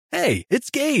Hey, it's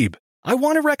Gabe. I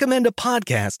want to recommend a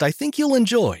podcast I think you'll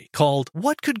enjoy called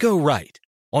What Could Go Right.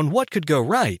 On What Could Go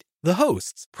Right, the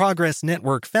hosts, Progress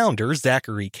Network founder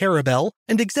Zachary Karabell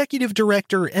and executive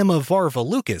director Emma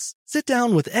Varva-Lucas, sit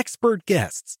down with expert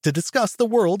guests to discuss the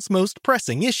world's most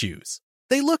pressing issues.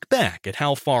 They look back at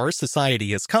how far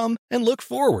society has come and look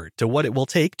forward to what it will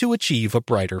take to achieve a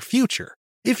brighter future.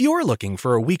 If you're looking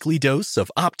for a weekly dose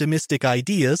of optimistic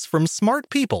ideas from smart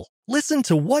people, listen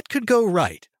to What Could Go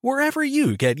Right wherever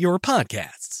you get your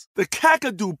podcasts. The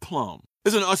Kakadu plum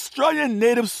is an Australian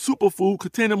native superfood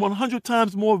containing 100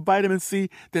 times more vitamin C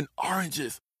than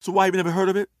oranges. So why have you never heard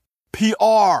of it?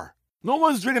 PR. No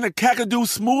one's drinking a Kakadu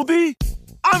smoothie?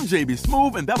 I'm JB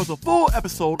Smoove, and that was a full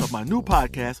episode of my new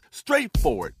podcast,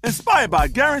 Straightforward, inspired by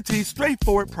guaranteed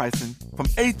straightforward pricing from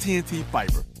AT&T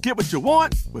Fiber. Get what you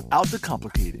want without the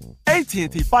complicated. AT&T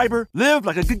Fiber, live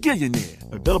like a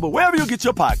gigillionaire. Available wherever you get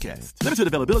your podcasts. Limited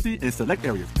availability in select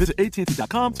areas. Visit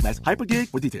AT&T.com/hypergig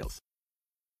for details.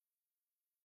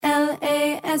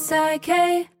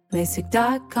 LASIK,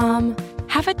 LASIK.com.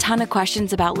 Have a ton of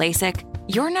questions about LASIK?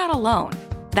 You're not alone.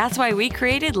 That's why we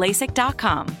created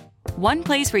LASIK.com. One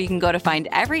place where you can go to find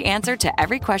every answer to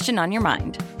every question on your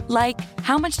mind. Like,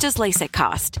 how much does LASIK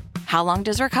cost? How long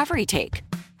does recovery take?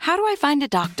 How do I find a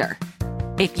doctor?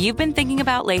 If you've been thinking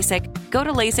about LASIK, go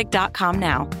to LASIK.com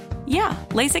now. Yeah,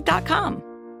 LASIK.com.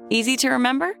 Easy to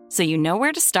remember, so you know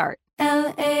where to start.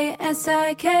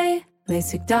 LASIK,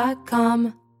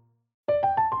 LASIK.com.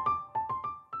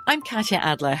 I'm Katya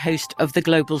Adler, host of The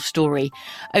Global Story.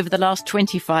 Over the last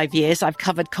 25 years, I've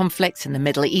covered conflicts in the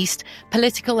Middle East,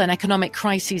 political and economic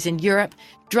crises in Europe,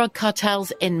 drug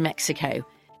cartels in Mexico.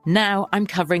 Now I'm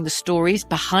covering the stories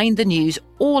behind the news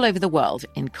all over the world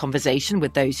in conversation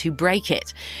with those who break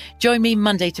it. Join me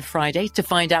Monday to Friday to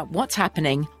find out what's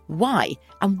happening, why,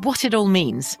 and what it all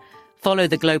means. Follow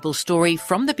The Global Story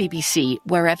from the BBC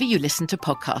wherever you listen to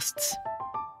podcasts.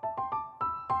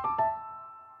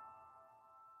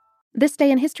 This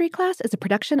Day in History Class is a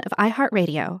production of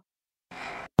iHeartRadio.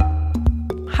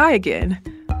 Hi again.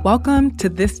 Welcome to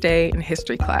This Day in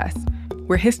History Class,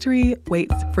 where history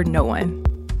waits for no one.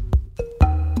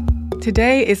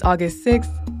 Today is August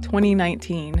 6th,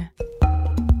 2019.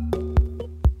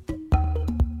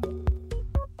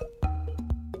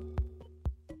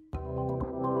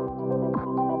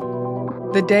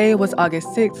 The day was August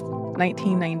 6th,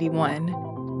 1991.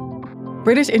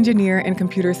 British engineer and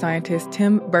computer scientist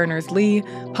Tim Berners-Lee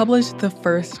published the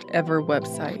first ever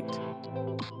website.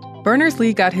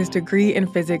 Berners-Lee got his degree in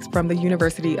physics from the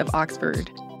University of Oxford.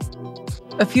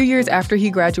 A few years after he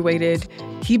graduated,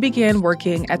 he began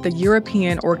working at the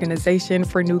European Organization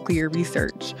for Nuclear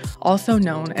Research, also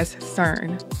known as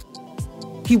CERN.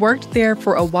 He worked there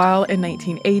for a while in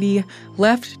 1980,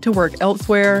 left to work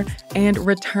elsewhere, and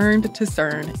returned to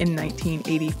CERN in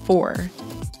 1984.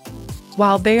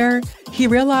 While there, he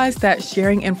realized that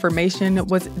sharing information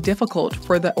was difficult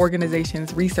for the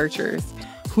organization's researchers,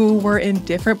 who were in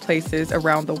different places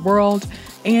around the world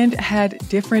and had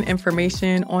different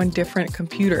information on different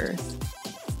computers.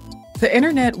 The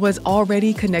internet was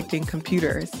already connecting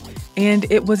computers, and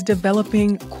it was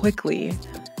developing quickly.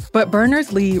 But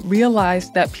Berners-Lee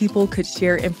realized that people could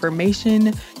share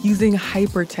information using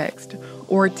hypertext,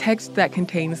 or text that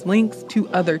contains links to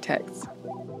other texts.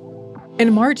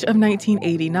 In March of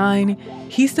 1989,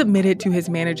 he submitted to his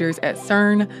managers at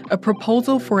CERN a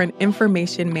proposal for an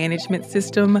information management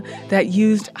system that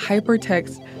used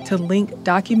hypertext to link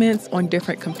documents on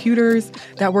different computers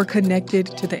that were connected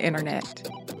to the internet.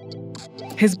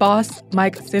 His boss,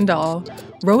 Mike Sindall,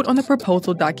 wrote on the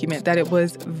proposal document that it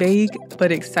was vague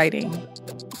but exciting.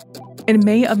 In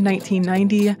May of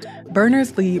 1990,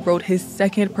 Berners-Lee wrote his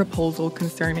second proposal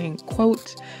concerning,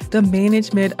 quote, the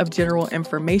management of general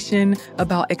information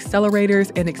about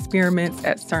accelerators and experiments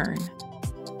at CERN.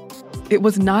 It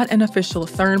was not an official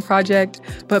CERN project,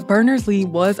 but Berners-Lee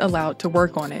was allowed to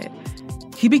work on it.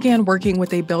 He began working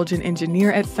with a Belgian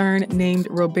engineer at CERN named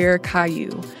Robert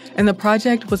Cailloux, and the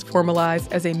project was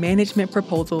formalized as a management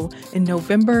proposal in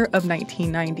November of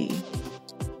 1990.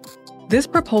 This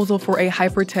proposal for a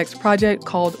hypertext project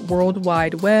called World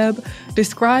Wide Web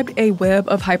described a web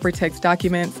of hypertext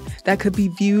documents that could be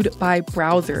viewed by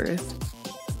browsers.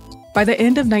 By the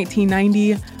end of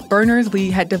 1990, Berners-Lee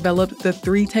had developed the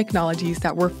three technologies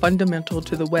that were fundamental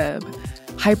to the web: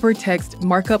 Hypertext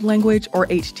Markup Language, or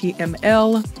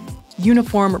HTML,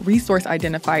 Uniform Resource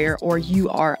Identifier, or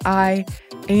URI,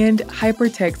 and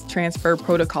Hypertext Transfer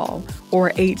Protocol,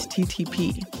 or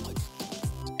HTTP.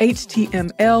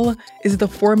 HTML is the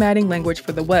formatting language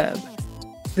for the web.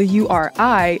 The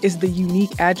URI is the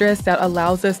unique address that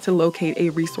allows us to locate a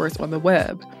resource on the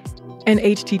web. And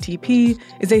HTTP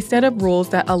is a set of rules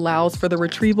that allows for the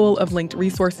retrieval of linked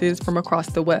resources from across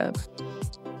the web.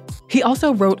 He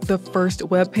also wrote the first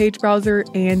web page browser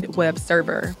and web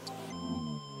server.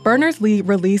 Berners-Lee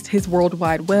released his World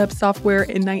Wide Web software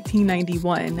in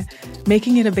 1991,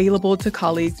 making it available to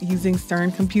colleagues using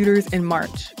CERN computers in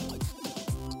March.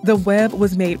 The web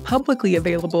was made publicly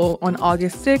available on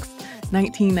August 6,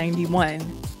 1991.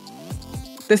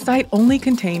 The site only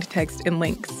contained text and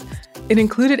links. It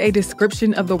included a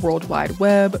description of the World Wide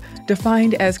Web,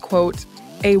 defined as, quote,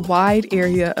 a wide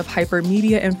area of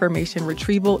hypermedia information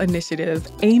retrieval initiative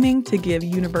aiming to give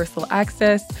universal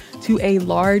access to a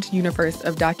large universe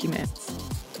of documents.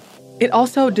 It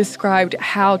also described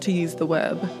how to use the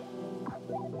web.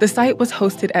 The site was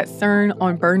hosted at CERN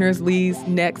on Berners-Lee's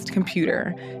NeXT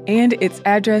computer, and its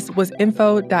address was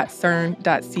info.cern.ch.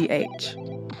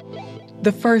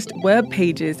 The first web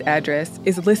page's address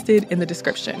is listed in the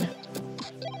description.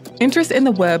 Interest in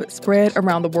the web spread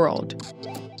around the world.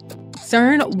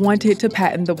 CERN wanted to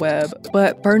patent the web,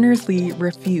 but Berners-Lee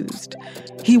refused.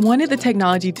 He wanted the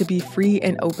technology to be free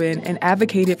and open and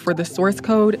advocated for the source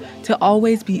code to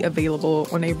always be available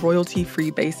on a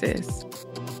royalty-free basis.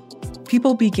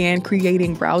 People began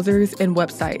creating browsers and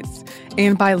websites,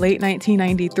 and by late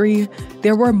 1993,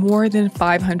 there were more than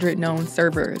 500 known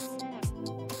servers.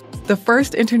 The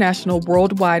first International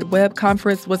World Wide Web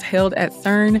Conference was held at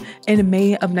CERN in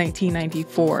May of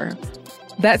 1994.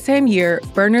 That same year,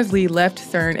 Berners-Lee left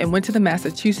CERN and went to the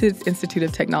Massachusetts Institute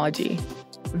of Technology.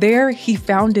 There, he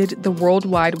founded the World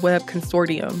Wide Web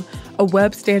Consortium, a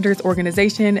web standards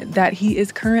organization that he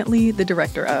is currently the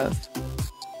director of.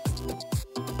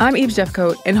 I'm Eve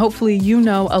Jeffcoat, and hopefully you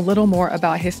know a little more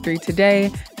about history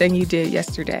today than you did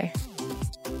yesterday.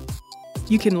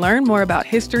 You can learn more about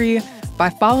history by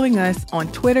following us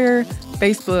on Twitter,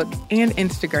 Facebook, and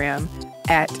Instagram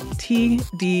at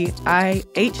TDIHC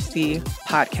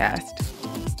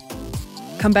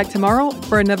Podcast. Come back tomorrow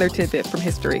for another tidbit from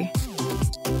history.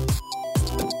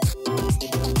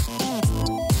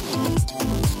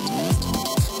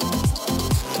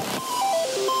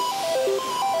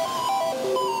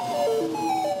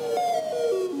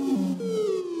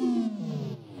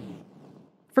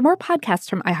 For more podcasts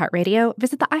from iHeartRadio,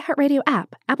 visit the iHeartRadio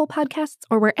app, Apple Podcasts,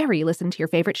 or wherever you listen to your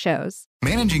favorite shows.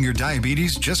 Managing your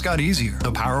diabetes just got easier.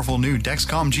 The powerful new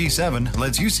Dexcom G7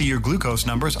 lets you see your glucose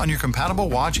numbers on your compatible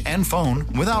watch and phone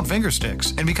without finger sticks.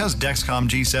 And because Dexcom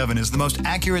G7 is the most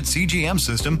accurate CGM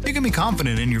system, you can be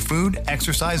confident in your food,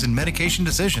 exercise, and medication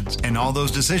decisions. And all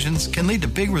those decisions can lead to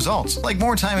big results, like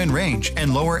more time in range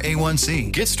and lower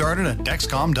A1C. Get started at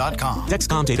Dexcom.com.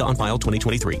 Dexcom data on file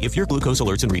 2023. If your glucose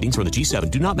alerts and readings from the G7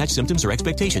 do not match symptoms or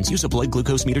expectations, use a blood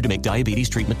glucose meter to make diabetes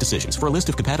treatment decisions. For a list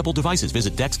of compatible devices,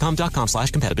 visit Dexcom.com/compatibility.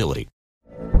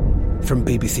 From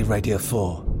BBC Radio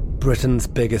 4, Britain's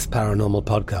biggest paranormal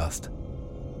podcast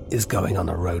is going on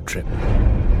a road trip.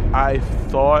 I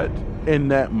thought in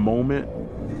that moment,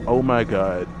 oh my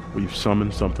God, we've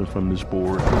summoned something from this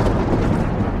board.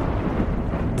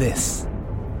 This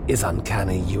is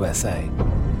Uncanny USA.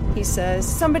 He says,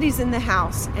 somebody's in the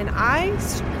house, and I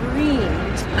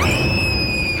screamed.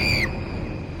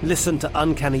 Listen to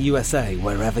Uncanny USA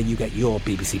wherever you get your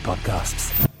BBC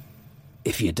podcasts,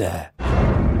 if you dare.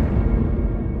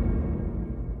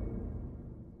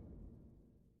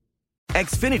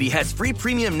 Xfinity has free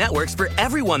premium networks for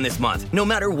everyone this month, no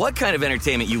matter what kind of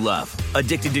entertainment you love.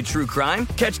 Addicted to true crime?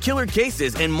 Catch killer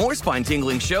cases and more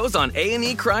spine-tingling shows on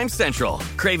A&E Crime Central.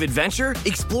 Crave adventure?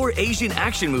 Explore Asian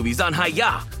action movies on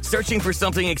Hi-YAH. Searching for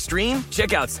something extreme?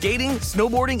 Check out skating,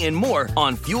 snowboarding, and more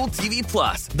on Fuel TV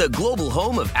Plus, the global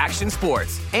home of action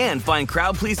sports. And find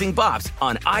crowd-pleasing bops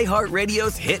on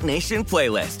iHeartRadio's Hit Nation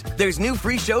playlist. There's new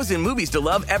free shows and movies to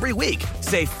love every week.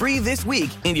 Say free this week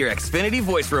in your Xfinity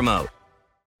voice remote.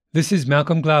 This is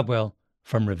Malcolm Gladwell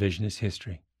from Revisionist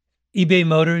History. eBay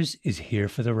Motors is here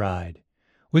for the ride.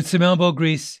 With some elbow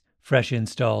grease, fresh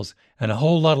installs, and a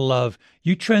whole lot of love,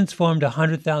 you transformed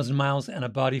 100,000 miles and a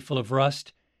body full of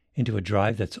rust into a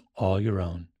drive that's all your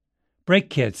own. Brake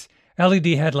kits,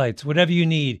 LED headlights, whatever you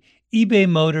need, eBay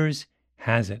Motors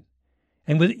has it.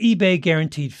 And with eBay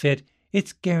Guaranteed Fit,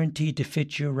 it's guaranteed to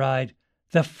fit your ride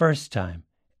the first time,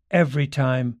 every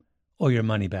time, or your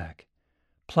money back.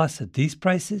 Plus, at these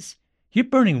prices, you're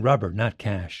burning rubber, not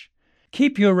cash.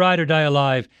 Keep your ride or die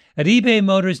alive at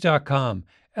ebaymotors.com.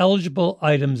 Eligible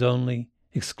items only.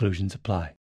 Exclusions apply.